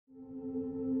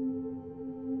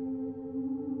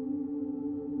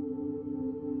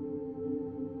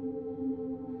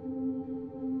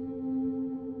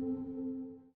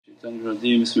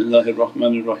Rajim. Bismillahir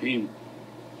Rahmanir Rahim.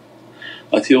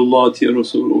 Atiullah ati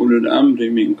Rasul ulul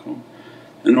amri minkum.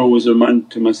 And always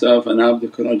remind to myself, an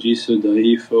abduka rajisu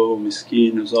da'ifu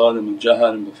miskeen zalim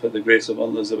al-jahal, but for the grace of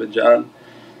Allah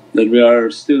that we are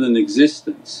still in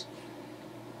existence.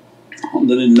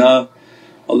 Alhamdulillah,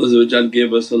 Allah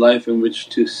gave us a life in which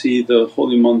to see the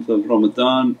holy month of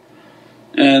Ramadan,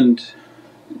 and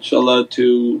inshaAllah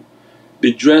to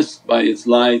be dressed by its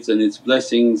lights and its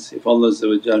blessings if Allah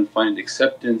find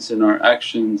acceptance in our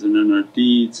actions and in our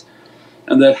deeds.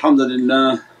 And that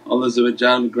alhamdulillah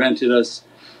Allah granted us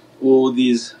all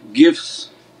these gifts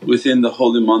within the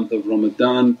holy month of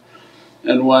Ramadan,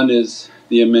 and one is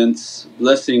the immense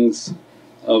blessings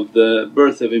of the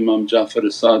birth of Imam Jafar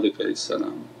as-Sadiq,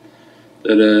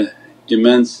 that an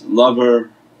immense lover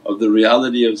of the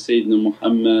reality of Sayyidina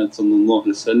Muhammad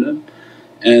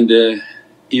and an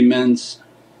immense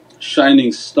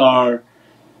shining star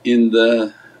in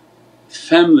the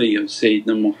family of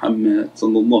Sayyidina Muhammad,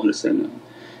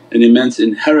 an immense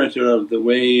inheritor of the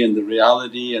way and the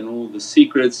reality and all the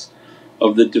secrets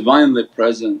of the Divinely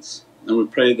Presence. And we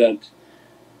pray that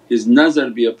his nazar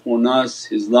be upon us,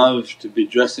 his love to be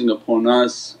dressing upon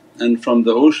us, and from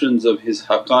the oceans of his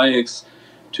haqqaiqs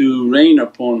to rain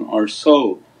upon our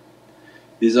soul.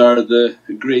 These are the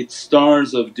great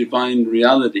stars of Divine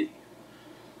Reality.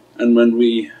 And when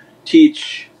we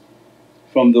teach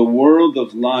from the world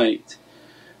of light,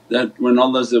 that when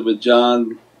Allah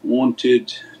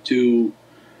wanted to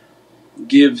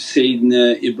give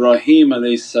Sayyidina Ibrahim a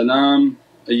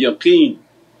yaqeen,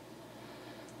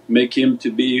 make him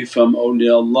to be from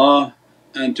awliyaullah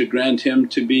and to grant him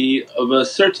to be of a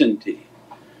certainty.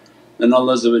 And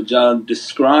Allah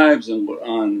describes in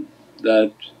Qur'an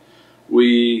that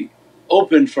we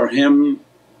open for him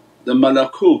the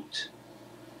malakut,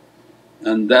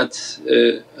 and that's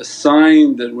a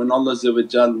sign that when Allah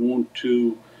want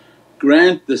to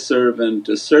grant the servant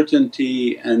a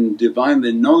certainty and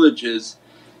Divinely knowledges,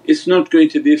 it's not going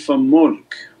to be from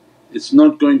mulk, it's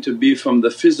not going to be from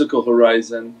the physical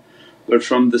horizon but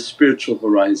from the spiritual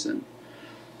horizon.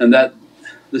 And that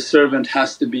the servant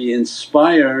has to be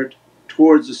inspired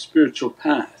towards a spiritual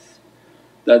path.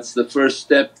 That's the first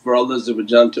step for Allah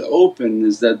to open,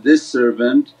 is that this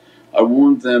servant I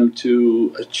want them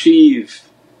to achieve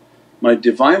my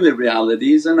Divinely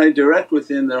realities, and I direct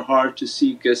within their heart to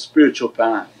seek a spiritual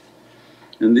path.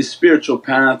 And these spiritual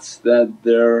paths, that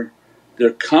their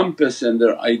compass and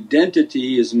their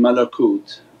identity is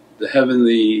malakut, the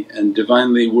heavenly and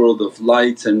Divinely world of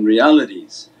lights and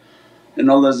realities. And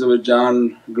Allah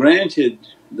granted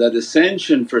that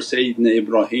ascension for Sayyidina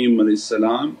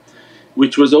Ibrahim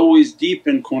which was always deep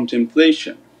in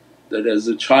contemplation, that as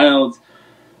a child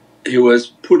he was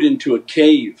put into a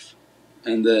cave,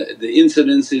 and the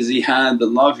incidences he had, the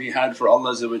love he had for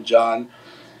Allah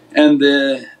and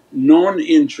the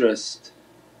non-interest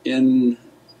in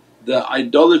the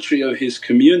idolatry of his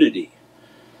community,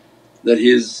 that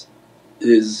his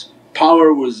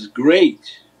power was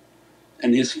great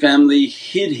and his family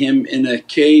hid him in a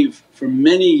cave for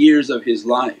many years of his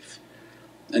life.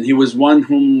 And he was one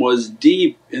whom was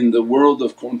deep in the world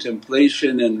of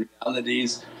contemplation and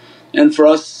realities. And for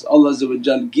us Allah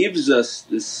gives us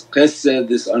this qissa,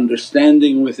 this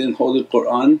understanding within Holy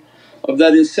Qur'an of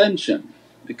that ascension,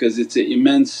 because it's an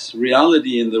immense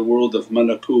reality in the world of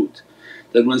malakut.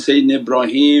 That when Sayyidina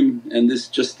Ibrahim, and this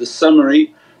just the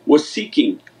summary, was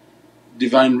seeking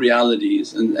Divine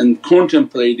realities and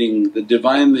contemplating the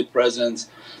Divinely Presence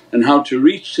and how to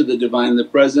reach to the Divinely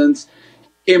Presence,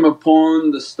 he came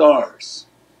upon the stars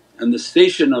and the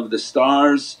station of the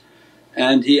stars,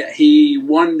 and he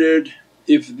wondered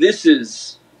if this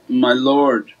is my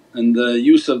Lord, and the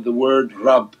use of the word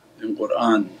Rabb in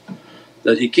Qur'an,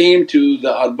 that he came to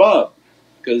the arbab,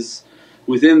 because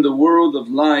within the world of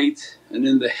light and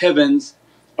in the heavens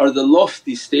are the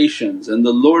lofty stations and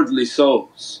the lordly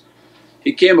souls.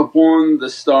 He came upon the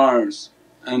stars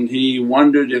and he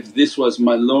wondered if this was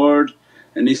my Lord,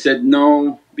 and he said,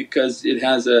 no, because it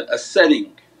has a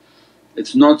setting,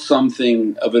 it's not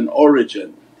something of an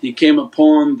origin. He came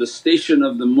upon the station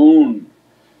of the moon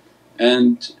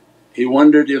and he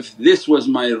wondered if this was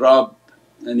my Rabb,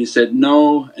 and he said,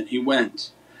 no, and he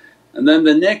went. And then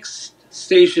the next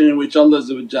station in which Allah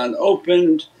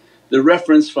opened the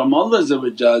reference from Allah's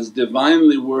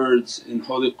Divinely words in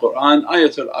Holy Qur'an,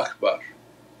 Ayatul Akbar,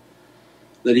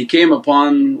 that he came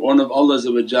upon one of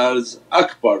Allah's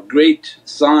Akbar great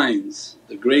signs,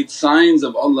 the great signs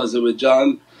of Allah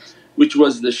which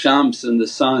was the Shams and the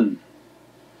sun,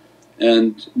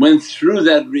 and went through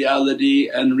that reality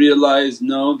and realized,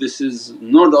 no, this is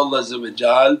not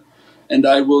Allah, and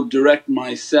I will direct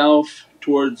myself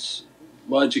towards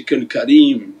Wajhikal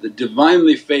Kareem, the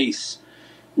Divinely Face,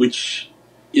 which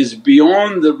is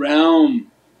beyond the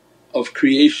realm of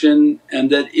creation, and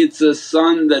that it's a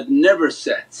sun that never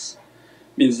sets,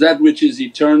 means that which is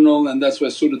eternal. And that's why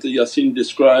Surat Yasin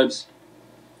describes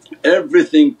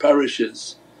everything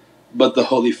perishes but the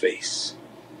Holy Face,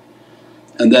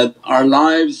 and that our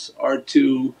lives are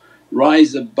to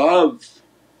rise above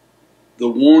the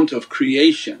want of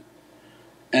creation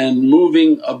and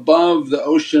moving above the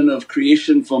ocean of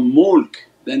creation from mulk,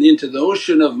 then into the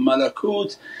ocean of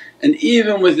malakut, and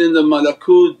even within the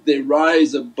malakut they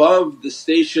rise above the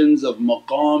stations of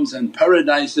maqams and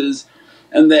paradises,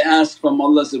 and they ask from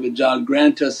Allah,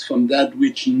 grant us from that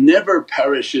which never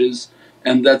perishes,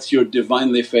 and that's your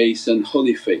Divinely Face and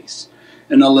Holy Face.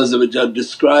 And Allah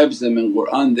describes them in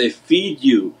Qur'an, they feed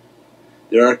you.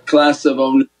 There are a class of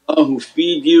awliya who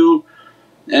feed you,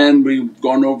 and we've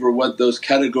gone over what those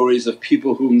categories of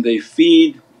people whom they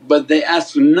feed, but they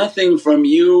ask nothing from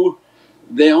you,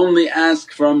 they only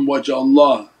ask from wajh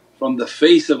Allah, from the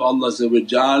face of Allah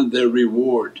their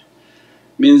reward.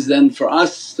 Means then for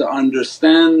us to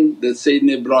understand that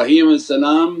Sayyidina Ibrahim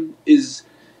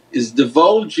is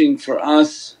divulging for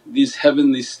us these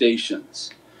heavenly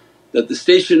stations, that the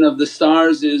station of the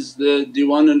stars is the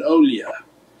Diwan al-Awliya,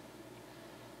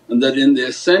 and that in the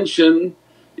ascension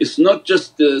it's not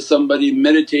just somebody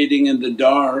meditating in the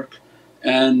dark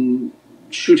and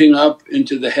shooting up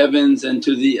into the heavens and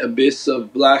to the abyss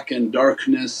of black and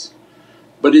darkness,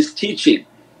 but is teaching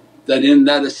that in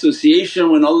that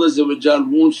association when Allah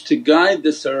wants to guide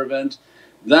the servant,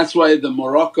 that's why the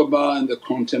muraqabah and the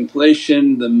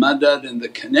contemplation, the madad and the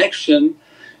connection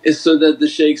is so that the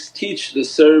shaykhs teach the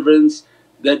servants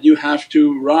that you have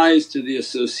to rise to the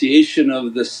association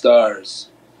of the stars.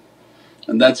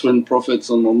 And that's when Prophet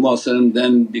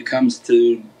then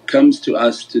comes to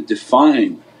us to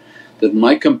define that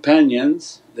my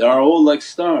companions, they are all like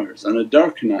stars on a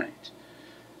dark night.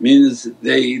 Means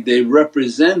they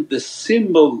represent the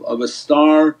symbol of a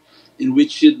star in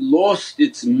which it lost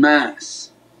its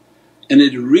mass and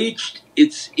it reached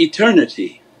its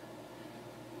eternity.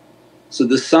 So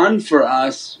the sun for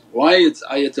us, why it's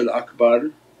Ayatul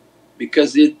Akbar?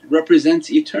 Because it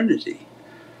represents eternity.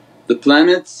 The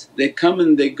planets, they come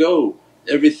and they go,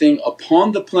 everything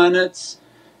upon the planets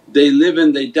they live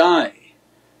and they die.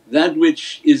 That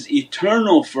which is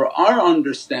eternal for our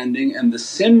understanding and the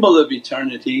symbol of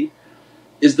eternity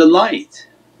is the light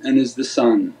and is the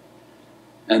sun.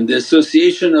 And the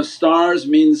association of stars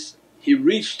means he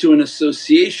reached to an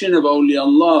association of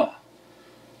awliyaullah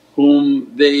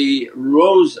whom they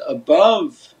rose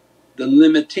above the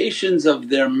limitations of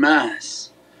their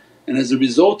mass, and as a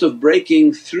result of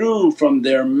breaking through from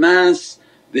their mass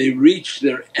they reached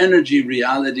their energy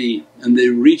reality and they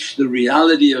reached the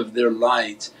reality of their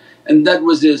light, and that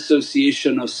was the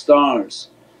association of stars.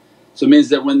 So it means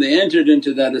that when they entered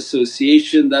into that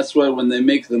association, that's why when they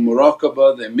make the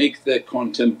muraqabah, they make the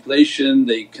contemplation,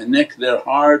 they connect their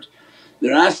heart,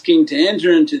 they're asking to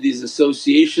enter into these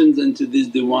associations, into these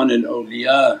diwan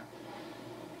al-awliya,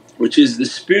 which is the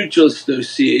spiritual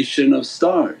association of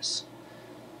stars.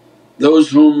 Those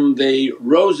whom they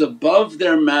rose above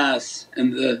their mass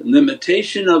and the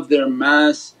limitation of their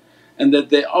mass, and that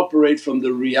they operate from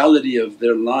the reality of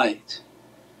their light.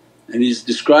 And he's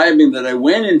describing that I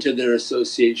went into their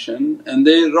association and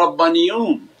they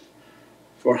Rabbaniyun.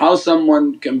 For how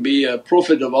someone can be a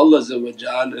Prophet of Allah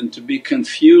and to be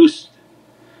confused,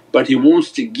 but he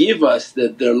wants to give us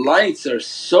that their lights are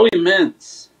so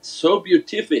immense, so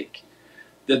beatific,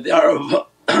 that they are of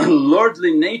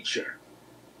lordly nature.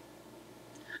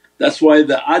 That's why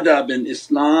the adab in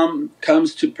Islam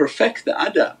comes to perfect the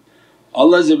adab.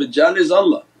 Allah is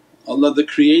Allah, Allah the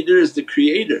Creator is the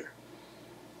Creator.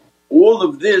 All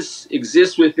of this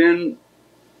exists within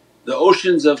the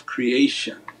oceans of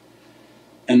creation,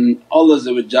 and Allah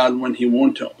when He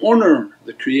wants to honour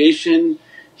the creation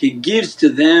He gives to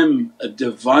them a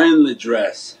Divinely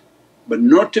dress, but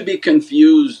not to be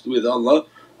confused with Allah.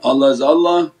 Allah is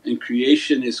Allah and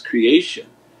creation is creation.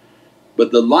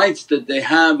 But the lights that they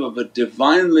have of a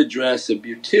Divinely dress, a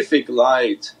beatific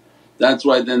light, that's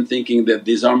why then thinking that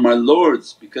these are my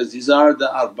lords, because these are the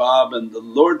arbab and the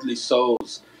lordly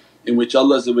souls in which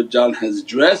Allah has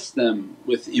dressed them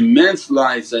with immense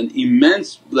lights and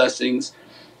immense blessings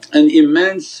and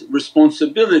immense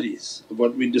responsibilities of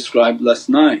what we described last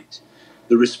night.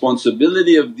 The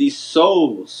responsibility of these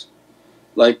souls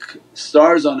like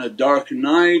stars on a dark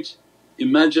night.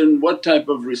 Imagine what type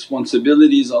of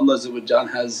responsibilities Allah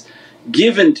has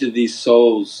given to these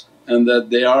souls, and that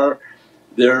they are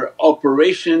Their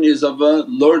operation is of a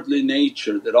lordly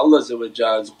nature, that Allah's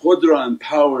qudra and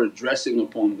power dressing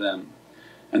upon them.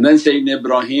 And then Sayyidina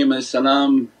Ibrahim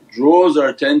draws our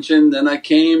attention, then I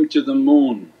came to the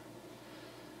moon.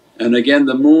 And again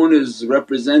the moon is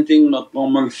representing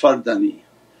maqam al-fardani,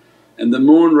 and the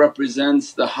moon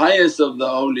represents the highest of the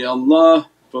awliyaullah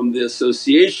from the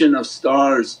association of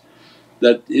stars,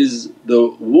 that is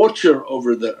the watcher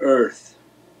over the earth,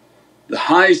 the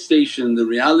high station, the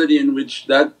reality in which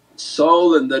that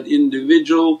soul and that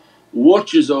individual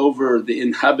watches over the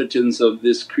inhabitants of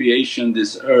this creation,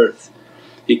 this earth.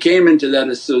 He came into that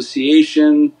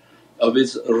association of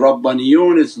its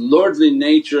Rabbaniyun, its lordly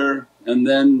nature, and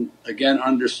then again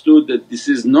understood that this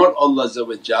is not Allah,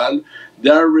 they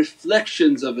are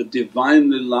reflections of a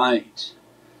Divinely light.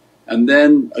 And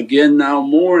then again now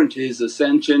more into his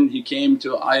ascension he came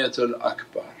to Ayatul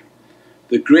Akbar.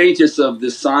 The greatest of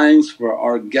the signs for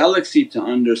our galaxy to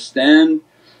understand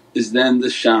is then the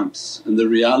Shams, and the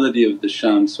reality of the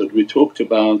Shams. What we talked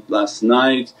about last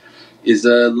night is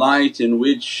a light in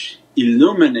which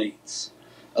illuminates,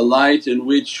 a light in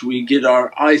which we get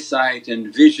our eyesight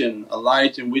and vision, a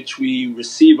light in which we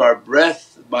receive our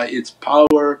breath by its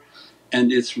power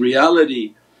and its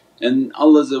reality. And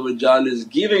Allah is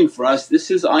giving for us, this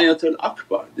is Ayatul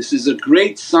Akbar, this is a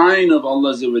great sign of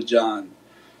Allah.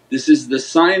 This is the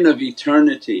sign of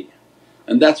eternity,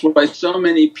 and that's why so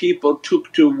many people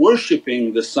took to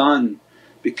worshipping the sun,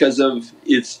 because of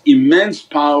its immense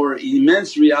power,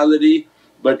 immense reality,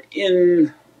 but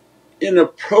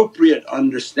inappropriate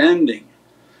understanding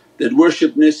that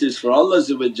worshipness is for Allah,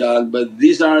 but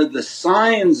these are the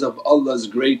signs of Allah's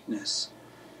greatness.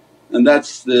 And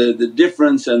that's the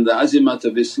difference, and the azimat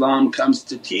of Islam comes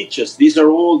to teach us. These are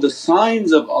all the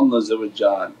signs of Allah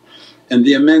and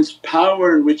the immense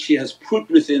power in which He has put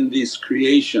within these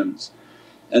creations.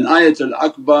 And Ayatul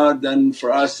Akbar then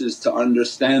for us is to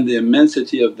understand the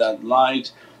immensity of that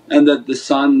light, and that the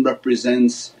sun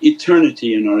represents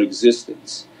eternity in our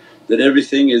existence, that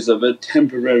everything is of a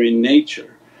temporary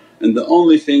nature. And the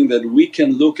only thing that we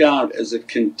can look out as a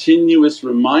continuous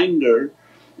reminder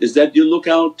is that you look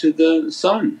out to the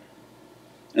sun,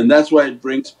 and that's why it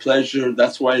brings pleasure,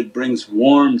 that's why it brings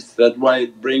warmth, that's why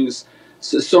it brings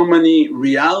so many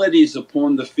realities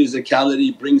upon the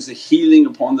physicality, brings a healing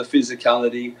upon the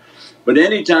physicality. But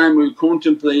anytime we're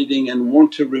contemplating and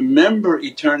want to remember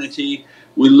eternity,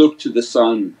 we look to the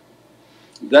sun.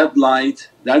 That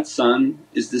light, that sun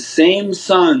is the same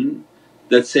sun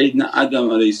that Sayyidina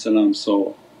Adam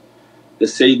saw, the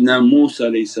Sayyidina Musa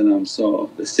saw,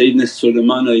 the Sayyidina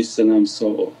Sulaiman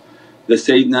saw, the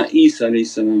Sayyidina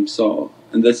Isa saw,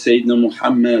 and that Sayyidina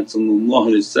Muhammad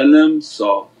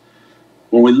saw.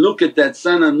 When we look at that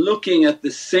sun, I'm looking at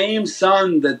the same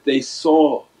sun that they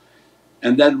saw,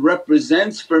 and that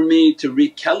represents for me to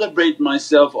recalibrate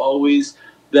myself always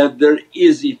that there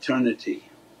is eternity,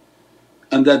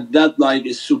 and that that light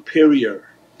is superior,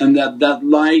 and that that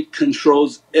light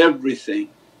controls everything.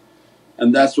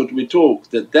 And that's what we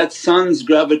talk, that that sun's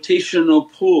gravitational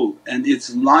pull and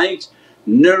its light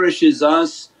nourishes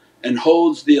us and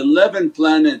holds the 11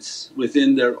 planets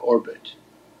within their orbit.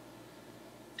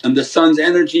 And the sun's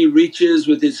energy reaches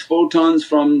with its photons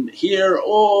from here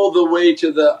all the way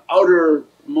to the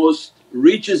outermost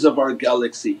reaches of our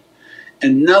galaxy,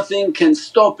 and nothing can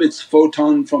stop its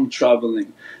photon from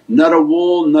travelling. Not a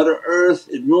wall, not a earth,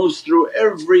 it moves through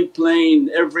every plane,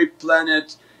 every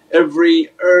planet, every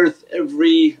earth,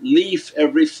 every leaf,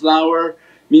 every flower.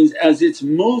 Means as it's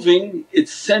moving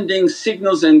it's sending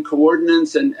signals and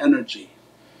coordinates and energy.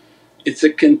 It's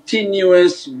a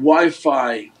continuous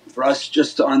Wi-Fi for us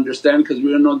just to understand, because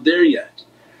we are not there yet.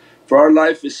 For our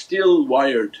life is still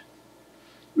wired.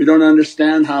 We don't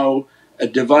understand how a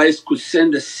device could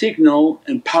send a signal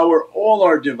and power all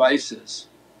our devices.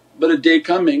 But a day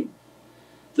coming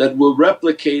that will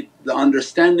replicate the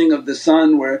understanding of the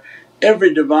sun, where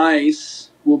every device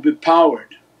will be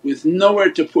powered with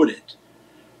nowhere to put it.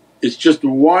 It's just a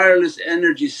wireless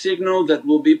energy signal that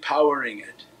will be powering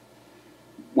it.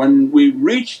 When we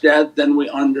reach that, then we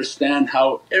understand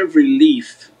how every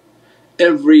leaf,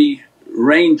 every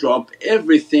raindrop,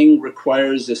 everything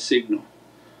requires a signal.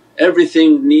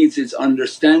 Everything needs its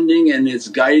understanding and its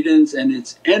guidance and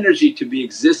its energy to be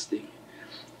existing,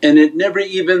 and it never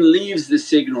even leaves the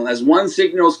signal. As one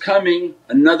signal's coming,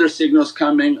 another signal's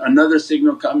coming, another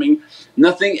signal coming,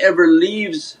 nothing ever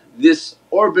leaves this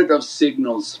orbit of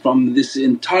signals from this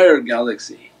entire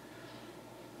galaxy.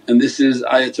 And this is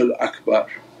Ayatul Akbar,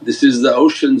 this is the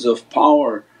oceans of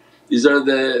power. These are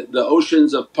the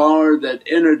oceans of power that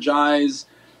energize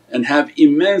and have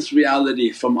immense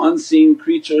reality from unseen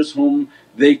creatures whom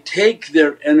they take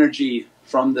their energy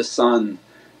from the sun.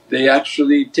 They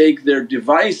actually take their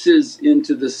devices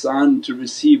into the sun to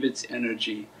receive its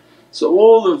energy. So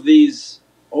all of these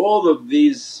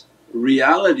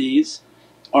realities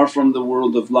are from the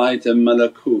world of light and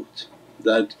malakut,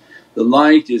 that the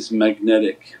light is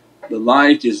magnetic. The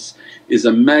light is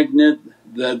a magnet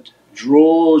that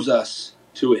draws us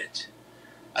to it.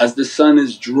 As the sun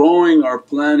is drawing our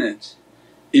planet,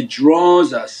 it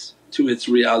draws us to its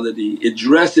reality, it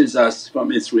dresses us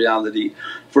from its reality.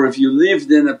 For if you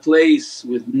lived in a place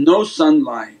with no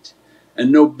sunlight and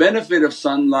no benefit of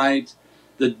sunlight,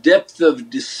 the depth of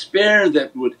despair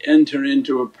that would enter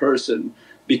into a person,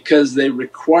 because they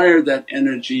require that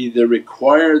energy, they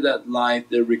require that light,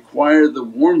 they require the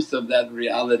warmth of that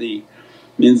reality,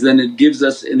 means then it gives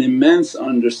us an immense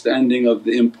understanding of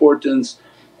the importance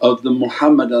of the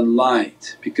Muhammadan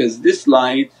light. Because this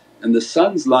light and the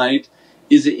sun's light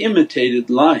is an imitated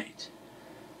light.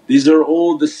 These are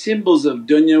all the symbols of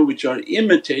dunya which are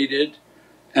imitated,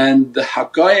 and the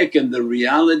haqqaiq and the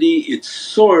reality, its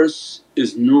source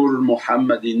is Nur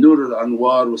al-Muhammadi, Nur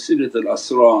al-Anwar wa Sidrat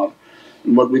al-Asrar.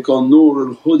 And what we call Nur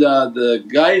al-Huda, the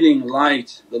guiding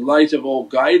light, the light of all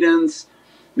guidance,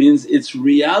 means its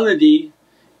reality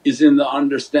is in the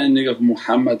understanding of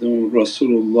Muhammadun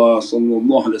Rasulullah.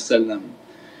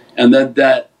 And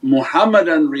that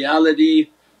Muhammadan reality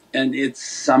and its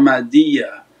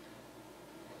samadiyya,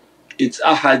 its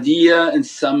ahadiyya and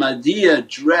samadiyya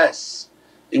dress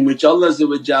in which Allah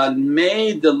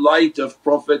made the light of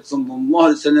Prophet for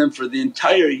the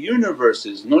entire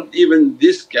universes, not even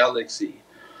this galaxy,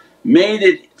 made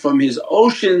it from His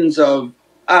oceans of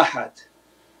ahad,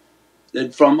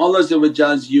 that from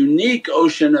Allah's unique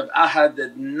ocean of ahad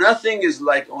that nothing is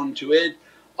like unto it,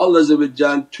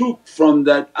 Allah took from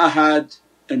that ahad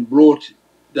and brought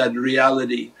that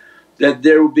reality, that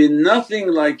there will be nothing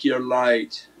like your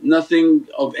light, nothing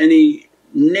of any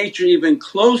nature even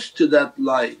close to that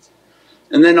light.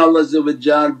 And then Allah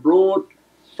brought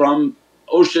from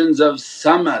oceans of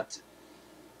samad.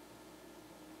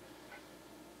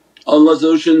 Allah's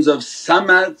oceans of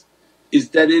samad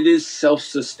is that it is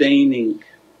self-sustaining.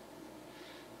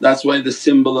 That's why the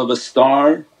symbol of a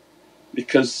star,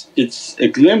 because it's a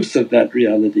glimpse of that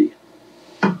reality.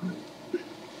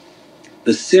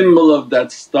 The symbol of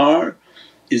that star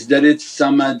is that it's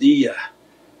samadiyya.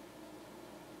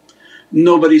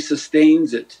 Nobody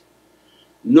sustains it,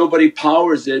 nobody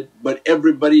powers it, but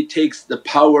everybody takes the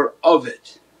power of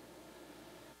it.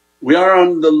 We are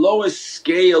on the lowest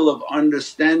scale of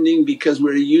understanding because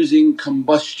we're using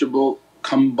combustible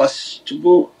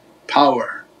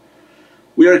power.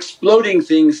 We are exploding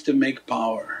things to make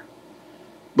power.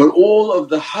 But all of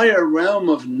the higher realm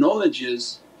of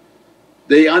knowledges,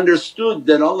 they understood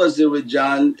that Allah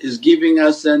is giving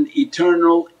us an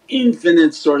eternal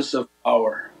infinite source of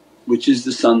power, which is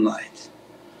the sunlight.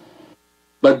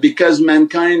 But because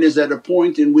mankind is at a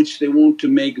point in which they want to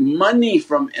make money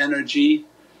from energy,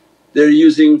 they're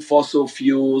using fossil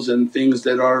fuels and things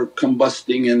that are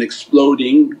combusting and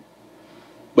exploding.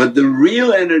 But the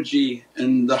real energy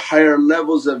and the higher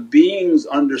levels of beings,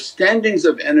 understandings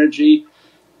of energy,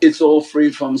 it's all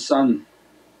free from sun.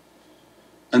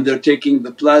 And they're taking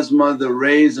the plasma, the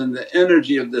rays and the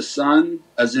energy of the sun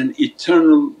as an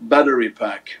eternal battery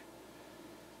pack,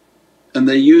 and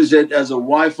they use it as a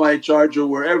Wi-Fi charger.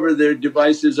 Wherever their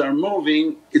devices are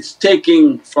moving, it's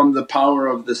taking from the power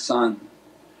of the sun.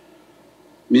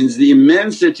 Means the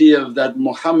immensity of that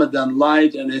Muhammadan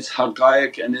light and its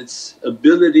haqqaiq and its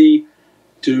ability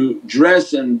to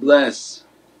dress and bless.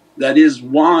 That is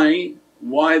why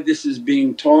this is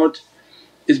being taught,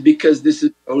 is because this is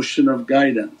the ocean of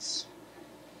guidance.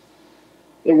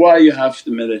 So why you have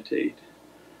to meditate?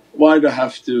 Why do I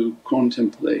have to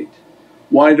contemplate?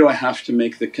 Why do I have to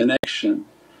make the connection?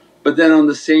 But then on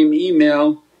the same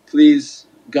email, please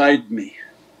guide me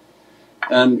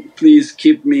and please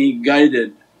keep me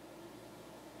guided.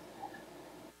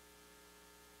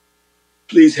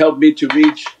 Please help me to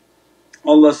reach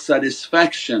Allah's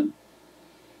satisfaction.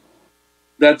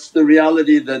 That's the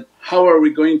reality, that how are we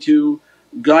going to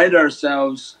guide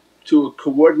ourselves to a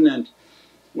coordinate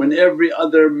when every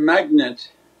other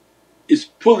magnet is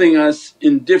pulling us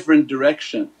in different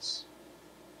directions.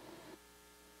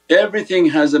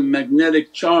 Everything has a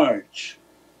magnetic charge,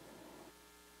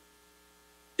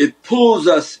 it pulls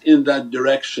us in that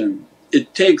direction,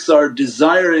 it takes our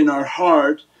desire in our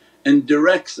heart and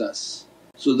directs us.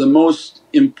 So the most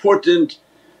important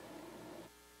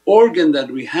organ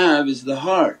that we have is the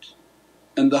heart,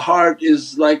 and the heart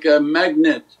is like a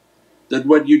magnet that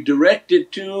what you direct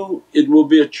it to, it will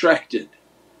be attracted.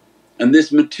 And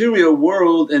this material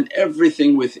world and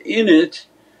everything within it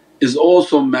is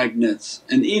also magnets,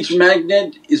 and each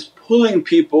magnet is pulling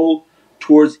people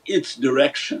towards its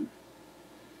direction.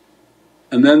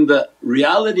 And then the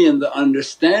reality and the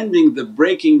understanding, the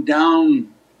breaking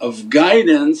down of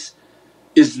guidance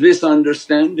is this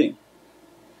understanding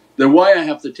that why I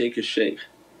have to take a shaykh,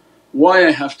 why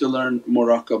I have to learn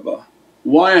muraqabah,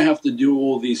 why I have to do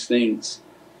all these things.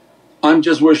 I'm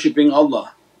just worshipping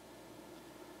Allah.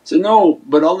 So no,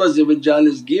 but Allah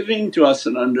is giving to us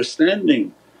an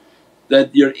understanding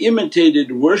that your imitated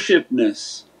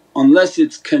worshipness, unless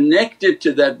it's connected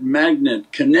to that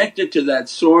magnet, connected to that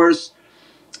source,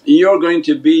 you're going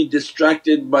to be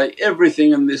distracted by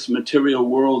everything in this material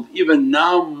world, even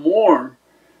now more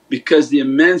because the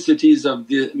immensities of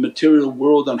the material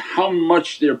world and how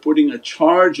much they're putting a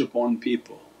charge upon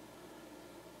people.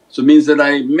 So it means that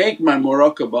I make my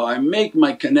muraqabah, I make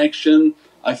my connection,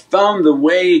 I found the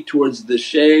way towards the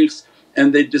shaykhs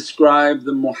and they describe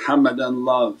the Muhammadan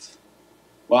love.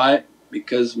 Why?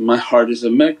 Because my heart is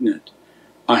a magnet,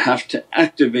 I have to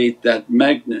activate that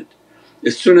magnet.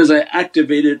 As soon as I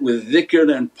activate it with dhikr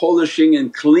and polishing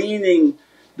and cleaning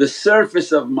the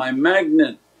surface of my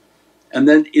magnet, and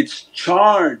then its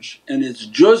charge and its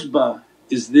juzbah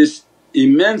is this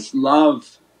immense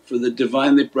love for the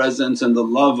Divinely Presence and the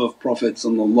love of Prophet. So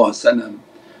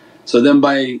then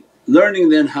by learning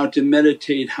then how to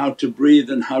meditate, how to breathe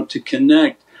and how to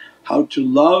connect, how to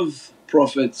love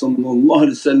Prophet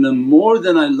more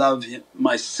than I love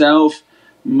myself,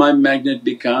 my magnet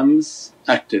becomes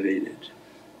activated.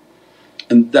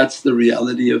 And that's the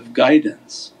reality of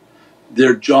guidance.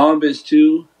 Their job is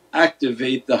to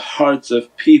activate the hearts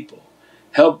of people,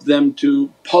 help them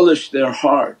to polish their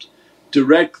heart,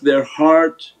 direct their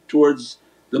heart towards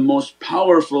the most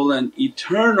powerful and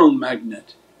eternal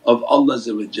magnet of Allah.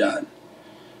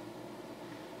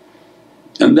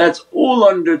 And that's all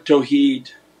under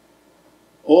tawheed,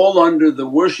 all under the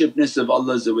worshipness of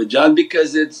Allah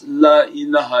because it's La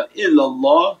ilaha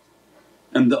illallah.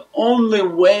 And the only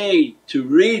way to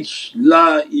reach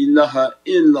La ilaha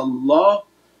illallah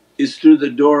is through the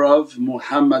door of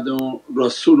Muhammadan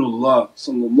Rasulullah.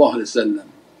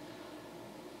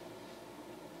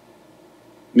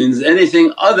 Means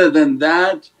anything other than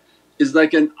that is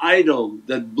like an idol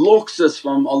that blocks us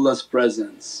from Allah's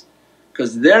presence,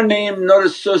 because their name not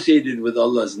associated with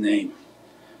Allah's name.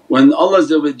 When Allah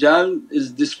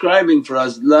is describing for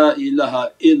us, La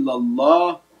ilaha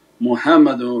illallah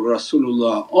Muhammadun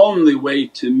Rasulullah, only way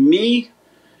to me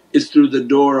is through the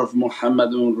door of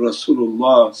Muhammadun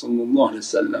Rasulullah.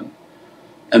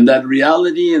 And that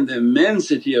reality and the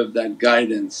immensity of that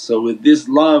guidance. So with this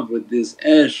love, with this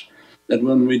ishq, that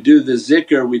when we do the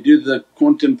zikr, we do the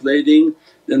contemplating,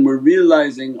 then we're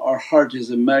realizing our heart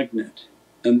is a magnet,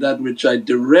 and that which I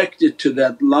directed to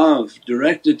that love,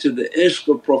 directed to the ishq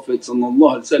of Prophet.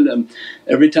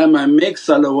 Every time I make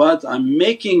salawat I'm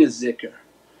making a zikr,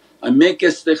 I make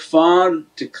istighfar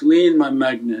to clean my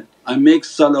magnet, I make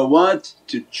salawat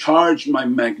to charge my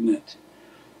magnet.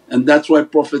 And that's why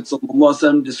Prophet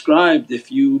described,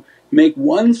 if you make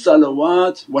one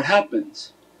salawat what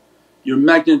happens? Your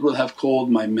magnet will have called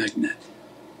my magnet,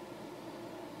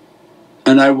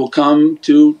 and I will come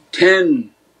to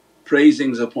 10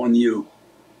 praisings upon you.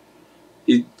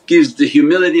 It gives the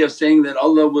humility of saying that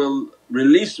Allah will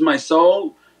release my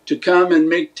soul to come and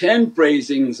make 10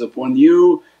 praisings upon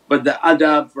you. But the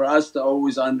adab for us to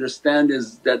always understand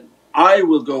is that I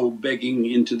will go begging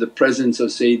into the presence of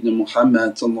Sayyidina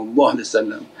Muhammad.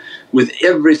 With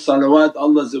every salawat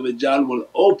Allah will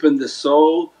open the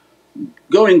soul,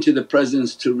 go into the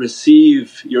presence to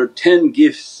receive your 10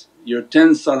 gifts, your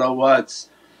 10 salawats,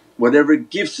 whatever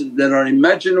gifts that are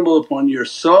imaginable upon your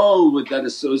soul. With that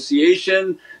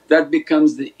association, that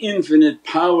becomes the infinite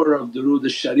power of durood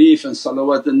al-sharif and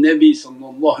salawat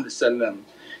al-Nabi.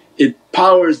 It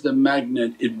powers the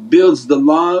magnet, it builds the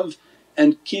love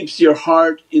and keeps your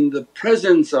heart in the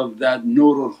presence of that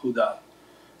Nurul Huda.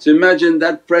 So imagine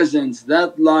that presence,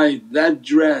 that light, that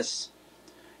dress.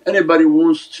 Anybody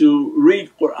wants to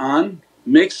read Qur'an,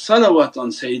 make salawat on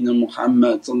Sayyidina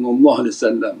Muhammad.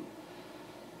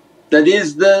 That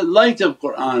is the light of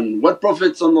Qur'an. What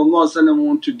Prophet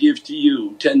want to give to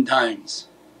you 10 times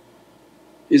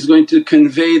is going to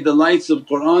convey the lights of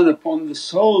Qur'an upon the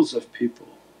souls of people.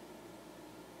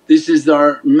 This is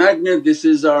our magnet, this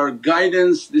is our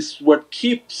guidance, this is what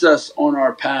keeps us on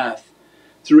our path.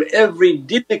 Through every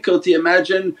difficulty,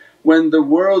 imagine when the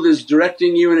world is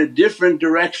directing you in a different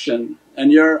direction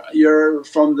and you're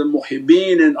from the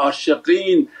muhibbeen and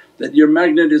ashiqeen, that your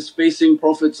magnet is facing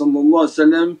Prophet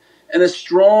and a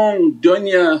strong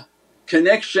dunya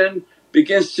connection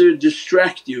begins to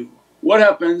distract you. What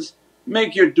happens?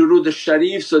 make your durood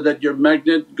al-sharif so that your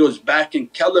magnet goes back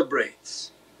and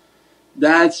calibrates.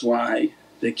 That's why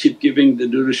they keep giving the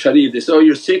durood al-sharif. They say, oh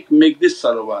you're sick, make this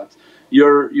salawat,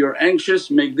 you're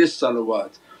anxious, make this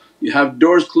salawat, you have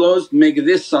doors closed, make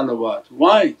this salawat.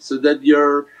 Why? So that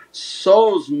your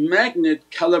soul's magnet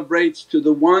calibrates to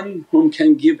the one whom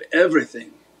can give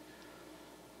everything.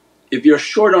 If you're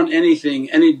short on anything,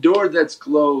 any door that's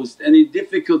closed, any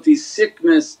difficulty,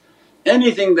 sickness,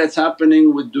 anything that's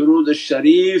happening with durood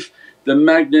al-sharif, the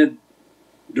magnet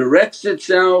directs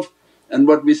itself, and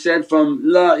what we said from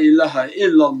La ilaha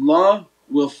illallah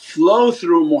will flow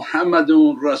through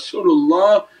Muhammadun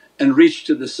Rasulullah and reach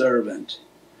to the servant.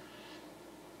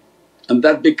 And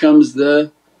that becomes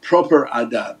the proper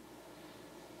adab,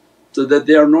 so that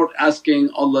they are not asking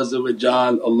Allah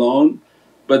alone,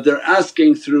 but they're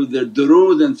asking through their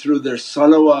durood and through their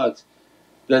salawat,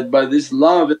 that by this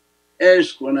love and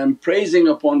ishq when I'm praising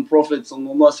upon Prophet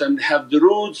they have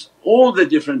duroods, all the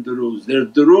different duroods. There's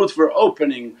durood for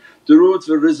opening, durood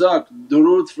for rizq,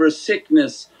 durood for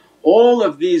sickness, all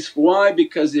of these. Why?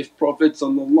 Because if Prophet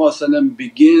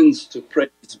begins to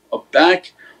praise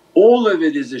back, all of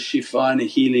it is a shifa and a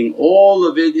healing, all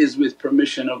of it is with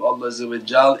permission of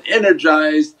Allah,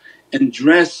 energized and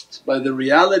dressed by the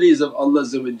realities of Allah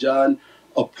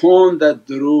upon that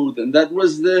durood. And that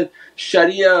was the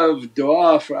sharia of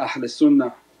du'a for Ahl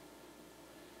Sunnah,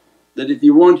 that if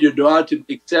you want your du'a to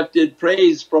be accepted,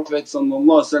 praise Prophet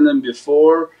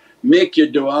before, make your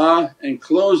du'a and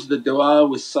close the du'a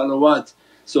with salawat.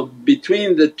 So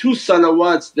between the two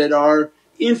salawats that are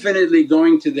infinitely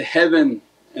going to the heaven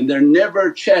and they're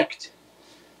never checked,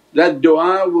 that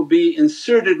du'a will be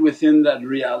inserted within that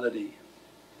reality.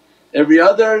 Every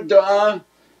other du'a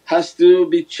has to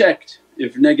be checked.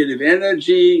 If negative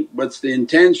energy, what's the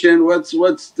intention, what's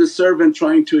the servant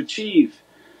trying to achieve.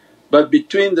 But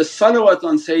between the salawat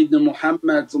on Sayyidina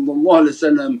Muhammad,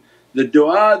 the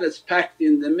du'a that's packed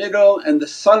in the middle and the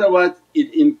salawat,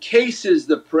 it encases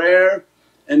the prayer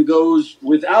and goes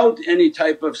without any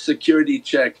type of security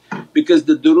check, because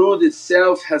the durood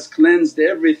itself has cleansed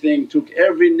everything, took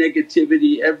every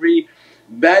negativity, every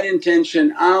bad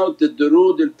intention out. The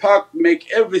durood al-Pak make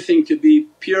everything to be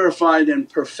purified and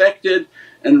perfected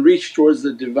and reach towards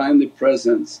the Divinely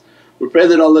Presence. We pray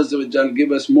that Allah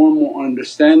give us more and more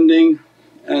understanding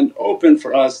and open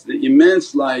for us the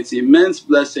immense lights, the immense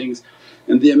blessings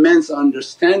and the immense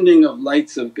understanding of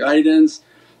lights of guidance.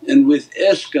 And with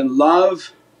ishq and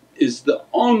love is the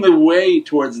only way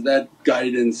towards that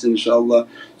guidance, inshaAllah.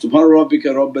 Subhana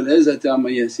rabbika rabbil izzati amma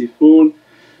yasifoon,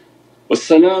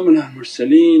 wassalamun ala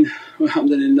al-mursaleen,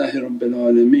 walhamdulillahi rabbil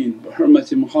alameen. Bi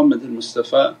hurmati Muhammad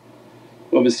al-Mustafa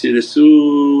wa bi siri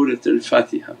Surat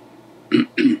al-Fatiha.